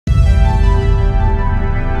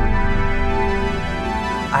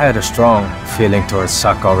I had a strong feeling towards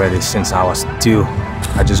soccer already since I was 2.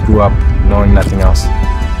 I just grew up knowing nothing else.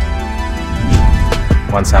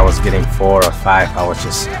 Once I was getting 4 or 5, I was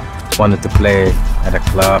just wanted to play at a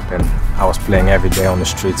club, and I was playing every day on the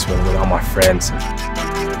streets with all my friends.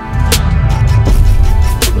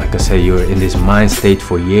 Like I say, you're in this mind state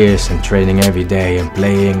for years and training every day and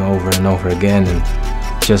playing over and over again, and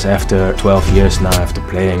just after 12 years now after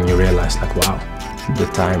playing, you realize like, wow, the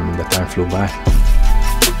time flew by.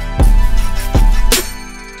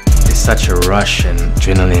 It's such a rush and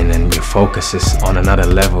adrenaline, and your focus is on another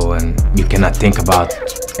level and you cannot think about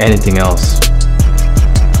anything else.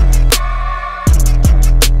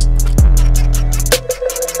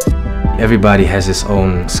 Everybody has his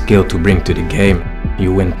own skill to bring to the game.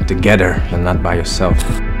 You win together and not by yourself.